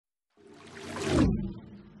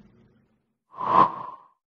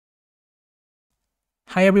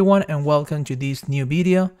Hi everyone and welcome to this new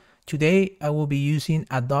video. Today I will be using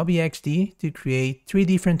Adobe XD to create 3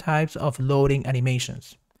 different types of loading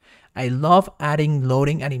animations. I love adding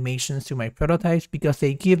loading animations to my prototypes because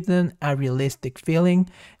they give them a realistic feeling,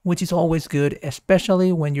 which is always good,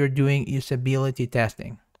 especially when you're doing usability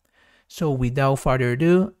testing. So without further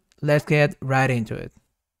ado, let's get right into it.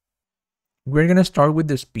 We're going to start with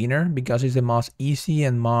the spinner because it's the most easy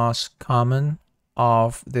and most common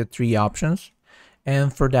of the 3 options.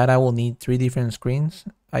 And for that, I will need 3 different screens.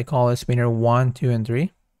 I call it spinner 1, 2, and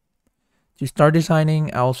 3. To start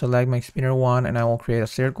designing, I will select my spinner 1 and I will create a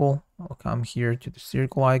circle. I'll come here to the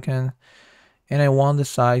circle icon and I want the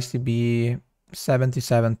size to be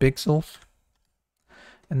 77 pixels.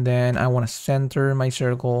 And then I want to center my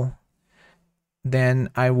circle.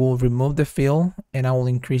 Then I will remove the fill and I will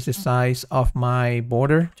increase the size of my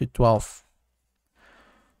border to 12.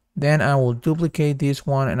 Then I will duplicate this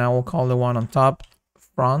one and I will call the one on top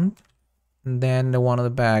front, and then the one on the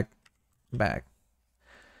back.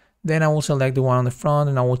 Then I will select the one on the front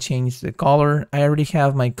and I will change the color. I already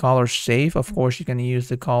have my color saved. Of course, you can use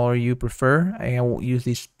the color you prefer. I will use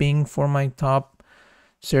this pink for my top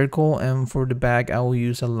circle, and for the back I will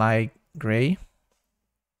use a light gray.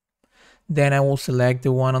 Then I will select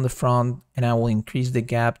the one on the front and I will increase the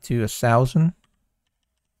gap to 1000.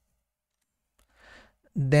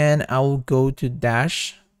 Then I will go to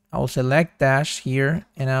dash. I will select dash here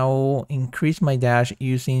and I will increase my dash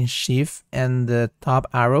using shift and the top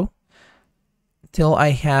arrow till I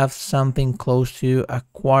have something close to a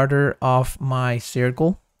quarter of my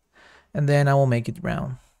circle, and then I will make it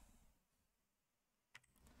round.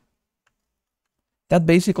 That's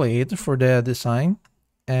basically it for the design.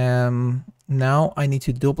 Now I need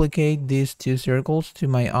to duplicate these 2 circles to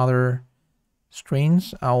my other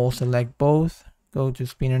screens. I will select both, go to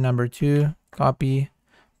spinner number 2, copy,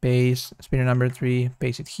 paste, spinner number 3,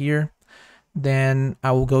 paste it here. Then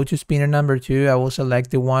I will go to spinner number 2, I will select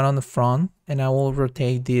the one on the front and I will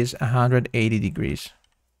rotate this 180 degrees.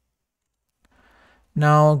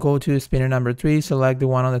 Now go to spinner number 3, select the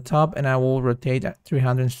one on the top and I will rotate at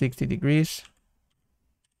 360 degrees.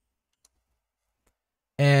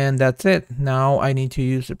 And that's it. Now I need to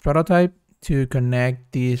use the prototype to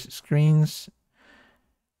connect these screens.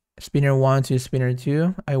 Spinner 1 to spinner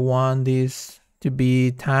 2. I want this to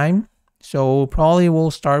be time. So probably we'll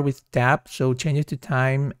start with tap. So change it to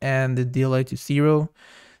time and the delay to 0.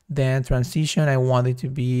 Then transition, I want it to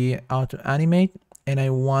be auto animate and I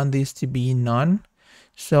want this to be none.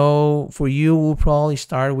 So for you, we'll probably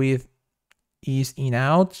start with ease in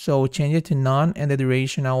out. So change it to none and the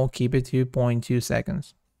duration, I will keep it to 0.2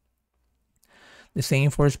 seconds. The same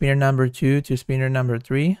for spinner number 2 to spinner number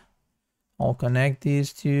 3. I'll connect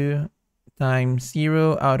these two. Time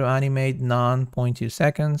 0, auto animate none, 0.2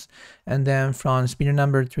 seconds. And then from spinner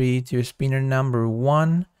number 3 to spinner number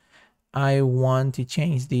 1, I want to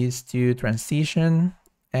change this to transition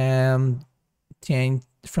and change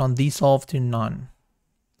from dissolve to none.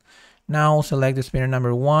 Now I'll select the spinner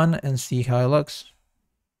number 1 and see how it looks.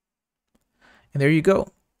 And there you go.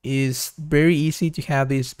 It's very easy to have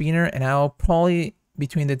this spinner, and I'll probably,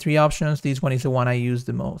 between the 3 options, this one is the one I use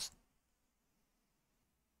the most.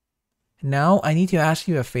 Now I need to ask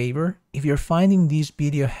you a favor. If you're finding this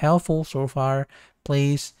video helpful so far,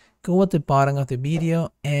 please go at the bottom of the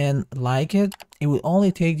video and like it. It will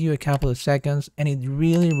only take you a couple of seconds and it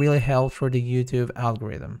really helps for the YouTube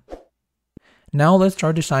algorithm. Now let's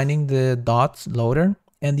start designing the dots loader,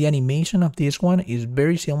 and the animation of this one is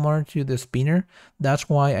very similar to the spinner. That's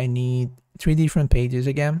why I need 3 different pages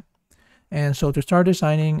again. And so to start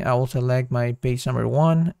designing, I will select my page number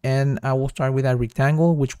 1 and I will start with a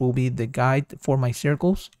rectangle, which will be the guide for my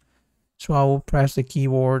circles. So I will press the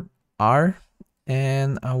keyboard R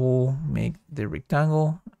and I will make the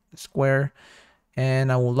rectangle square,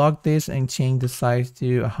 and I will lock this and change the size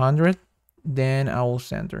to 100. Then I will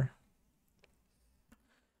center.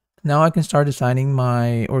 Now I can start designing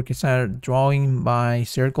start drawing my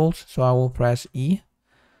circles. So I will press E,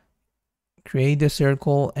 create the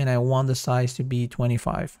circle, and I want the size to be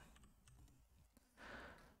 25.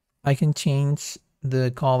 I can change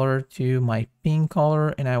the color to my pink color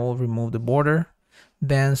and I will remove the border.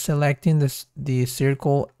 Then selecting the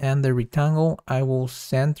circle and the rectangle, I will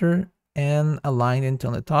center and align it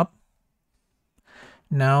on the top.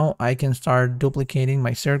 Now I can start duplicating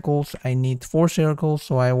my circles. I need 4 circles,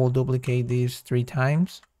 so I will duplicate these 3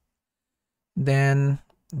 times. Then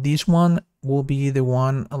this one will be the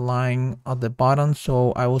one aligned at the bottom,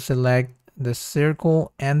 so I will select the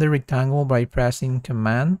circle and the rectangle by pressing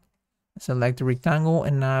Command. Select the rectangle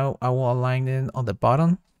and now I will align it on the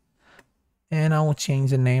bottom, and I will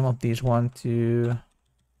change the name of this one to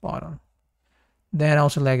bottom. Then I'll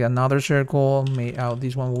select another circle.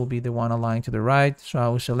 This one will be the one aligned to the right. So I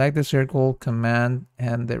will select the circle, command,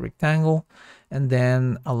 and the rectangle, and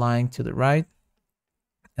then align to the right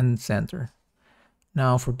and center.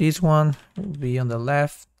 Now for this one, it will be on the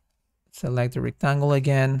left. Select the rectangle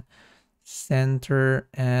again, center,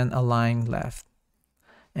 and align left.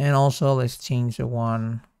 And also let's change the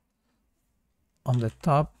one on the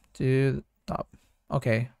top to top.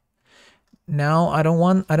 Okay. Now I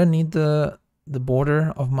don't need the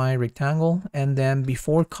border of my rectangle. And then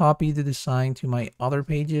before copy the design to my other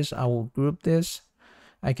pages, I will group this.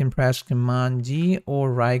 I can press Command G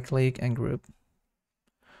or right click and group.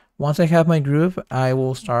 Once I have my group, I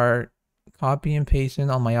will start copy and pasting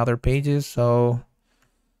on my other pages. So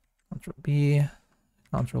Control B,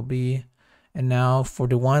 Control B. And now for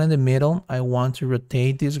the one in the middle, I want to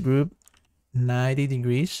rotate this group 90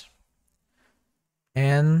 degrees.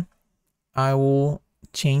 And I will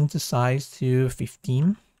change the size to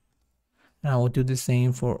 15. And I will do the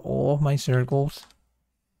same for all of my circles.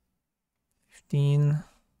 15.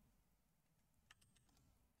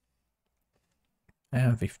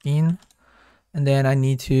 And 15. And then I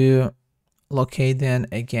need to locate then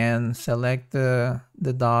again, select the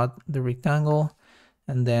dot, the rectangle,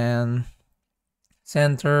 and then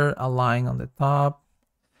center, align on the top.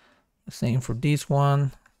 Same for this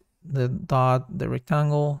one, the dot, the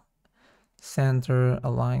rectangle, center,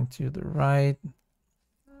 align to the right.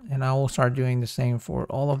 And I will start doing the same for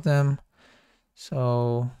all of them.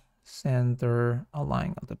 So center,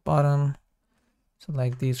 align at the bottom.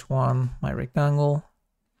 Select this one, my rectangle,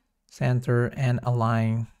 center, and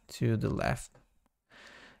align to the left.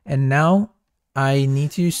 And now I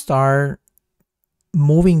need to start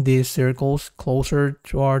moving these circles closer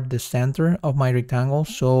toward the center of my rectangle.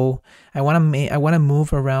 So I want to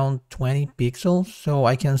move around 20 pixels. So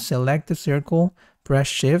I can select the circle, press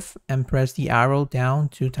Shift, and press the arrow down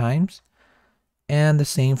 2 times. And the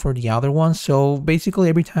same for the other one. So basically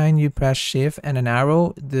every time you press Shift and an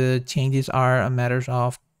arrow, the changes are a matter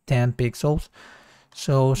of 10 pixels.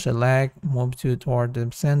 So select, move toward the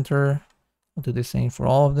center. I'll do the same for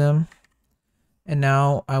all of them. And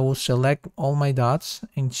now I will select all my dots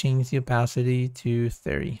and change the opacity to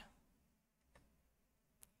 30.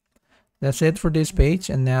 That's it for this page.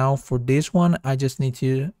 And now for this one, I just need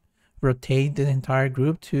to rotate the entire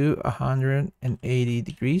group to 180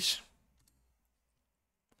 degrees.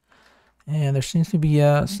 And there seems to be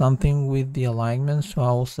something with the alignment, so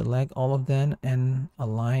I will select all of them and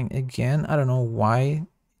align again. I don't know why it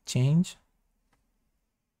changed.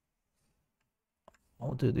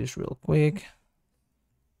 I'll do this real quick.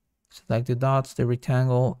 Select the dots, the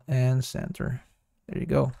rectangle, and center. There you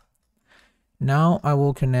go. Now I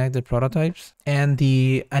will connect the prototypes, and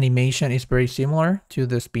the animation is very similar to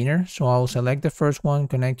the spinner. So I'll select the first one,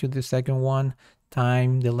 connect to the second one,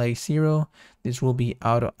 time delay 0. This will be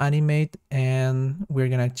Auto Animate, and we're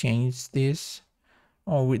gonna change this.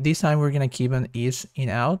 This time we're gonna keep an is in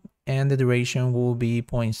out, and the duration will be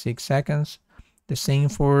 0.6 seconds. The same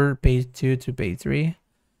for page 2 to page 3.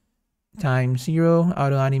 Time 0,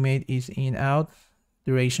 Auto Animate is in out,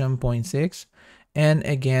 duration 0.6. And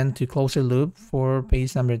again, to close the loop for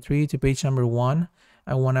page number 3 to page number 1,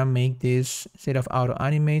 I want to make this instead of Auto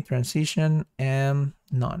Animate transition and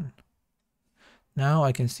none. Now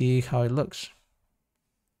I can see how it looks.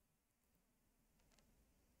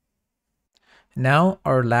 Now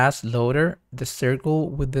our last loader, the circle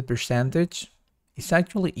with the percentage, is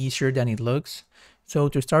actually easier than it looks. So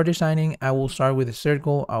to start designing, I will start with the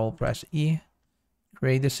circle. I will press E,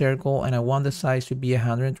 create the circle, and I want the size to be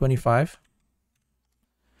 125.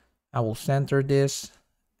 I will center this.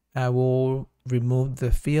 I will remove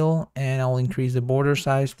the fill, and I will increase the border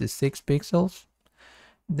size to 6 pixels.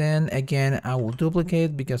 Then again, I will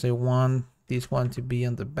duplicate because I want this one to be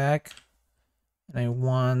on the back, and I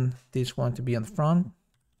want this one to be on the front.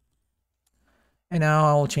 And now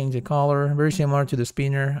I will change the color, very similar to the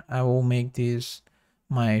spinner. I will make this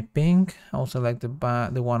my pink. I'll select the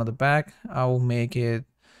one on the back. I will make it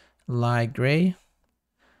light gray.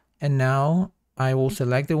 And now I will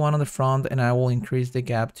select the one on the front, and I will increase the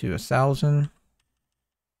gap to 1000.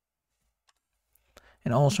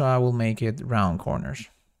 And also I will make it round corners.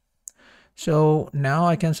 So now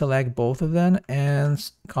I can select both of them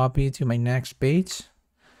and copy to my next page.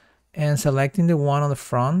 And selecting the one on the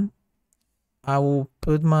front, I will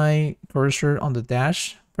put my cursor on the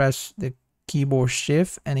dash, press the keyboard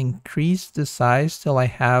shift, and increase the size till I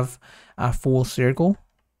have a full circle,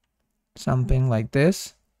 something like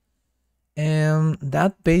this. And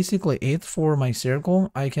that basically it for my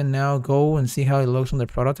circle. I can now go and see how it looks on the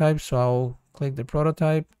prototype. So I'll click the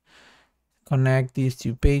prototype, connect these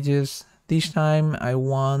two pages. This time I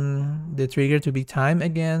want the trigger to be time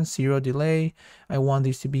again, 0 delay. I want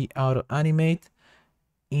this to be auto animate.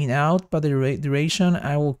 In out, but the duration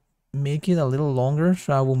I will make it a little longer,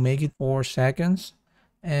 so I will make it 4 seconds.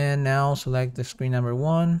 And now select the screen number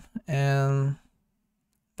 1, and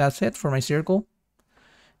that's it for my circle.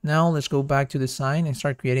 Now let's go back to the sign and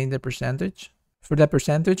start creating the percentage. For the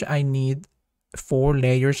percentage, I need 4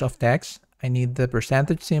 layers of text. I need the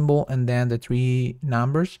percentage symbol and then the 3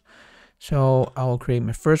 numbers. So I will create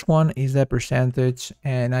my first one is the percentage,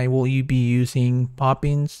 and I will be using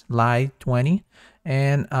Poppins light 20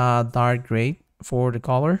 and dark gray for the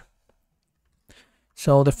color.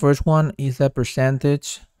 So the first one is the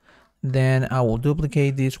percentage. Then I will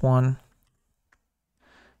duplicate this one,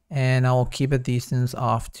 and I will keep a distance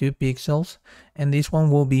of 2 pixels. And this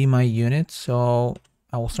one will be my unit. So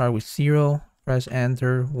I will start with 0, press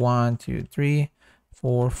enter, 1, 2, 3,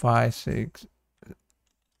 4, 5, 6,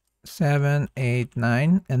 7, 8,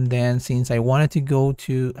 9, and then since I wanted to go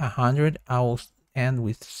to 100, I will end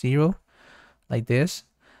with 0 like this.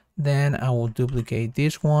 Then I will duplicate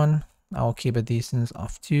this one. I will keep a distance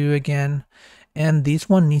of 2 again, and this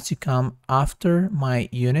one needs to come after my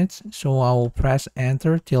units, so I will press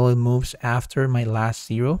enter till it moves after my last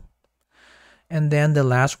 0. And then the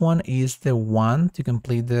last one is the 1 to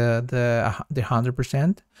complete the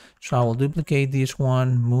 100%. So I will duplicate this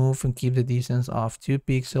one, move and keep the distance of 2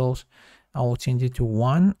 pixels. I will change it to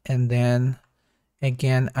 1. And then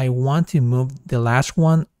again, I want to move the last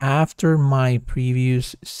one after my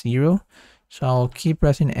previous 0. So I'll keep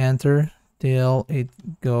pressing enter till it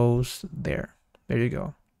goes there. There you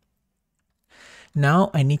go.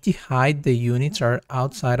 Now I need to hide the units are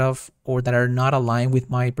outside of or that are not aligned with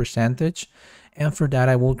my percentage. And for that,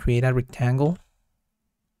 I will create a rectangle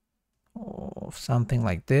of something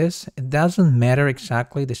like this. It doesn't matter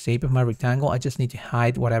exactly the shape of my rectangle. I just need to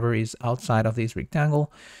hide whatever is outside of this rectangle.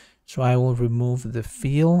 So I will remove the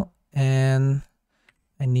fill, and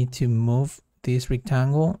I need to move this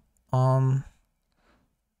rectangle on.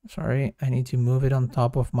 Sorry, I need to move it on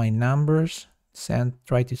top of my numbers.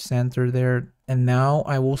 Try to center there. And now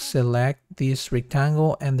I will select this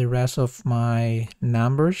rectangle and the rest of my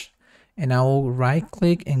numbers. And I will right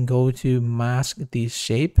click and go to mask this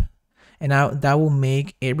shape, and that will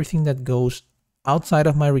make everything that goes outside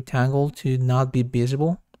of my rectangle to not be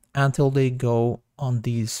visible until they go on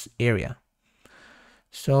this area.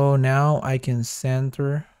 So now I can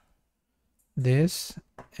center this.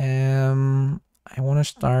 I want to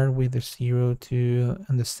start with the 0 to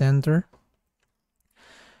and the center.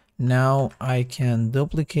 Now I can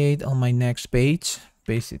duplicate on my next page,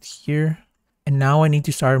 paste it here. And now I need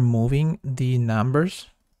to start moving the numbers.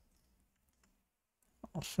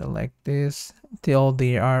 I'll select this till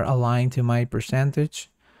they are aligned to my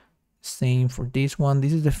percentage. Same for this one.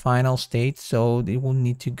 This is the final state, so they will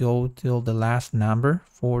need to go till the last number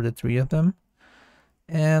for the 3 of them.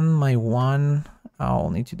 And my 1,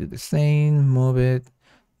 I'll need to do the same, move it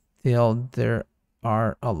till they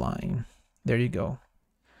are aligned. There you go.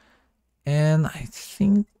 And I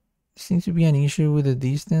think there seems to be an issue with the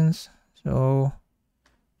distance. So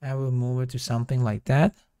I will move it to something like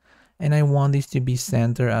that. And I want this to be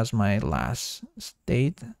centered as my last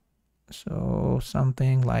state. So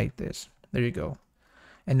something like this. There you go.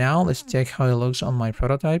 And now let's check how it looks on my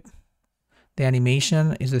prototype. The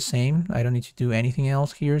animation is the same. I don't need to do anything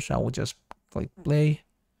else here. So I will just click play.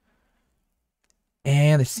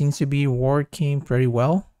 And it seems to be working pretty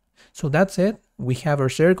well. So that's it. We have our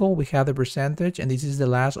circle, we have the percentage, and this is the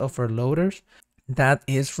last of our loaders. That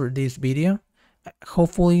is for this video.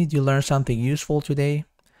 Hopefully you learned something useful today.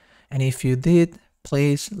 And if you did,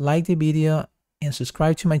 please like the video and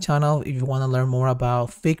subscribe to my channel if you want to learn more about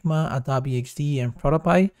Figma, Adobe XD, and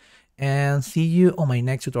Prototype. And see you on my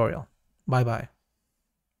next tutorial. Bye bye.